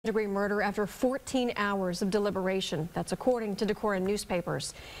Degree murder after 14 hours of deliberation. That's according to Decorah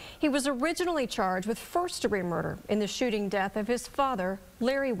newspapers. He was originally charged with first-degree murder in the shooting death of his father,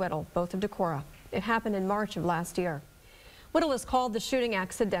 Larry Whittle, both of Decorah. It happened in March of last year. Whittle has called the shooting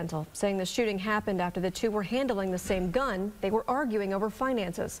accidental, saying the shooting happened after the two were handling the same gun. They were arguing over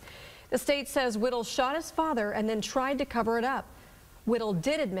finances. The state says Whittle shot his father and then tried to cover it up. Whittle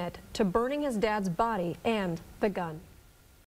did admit to burning his dad's body and the gun.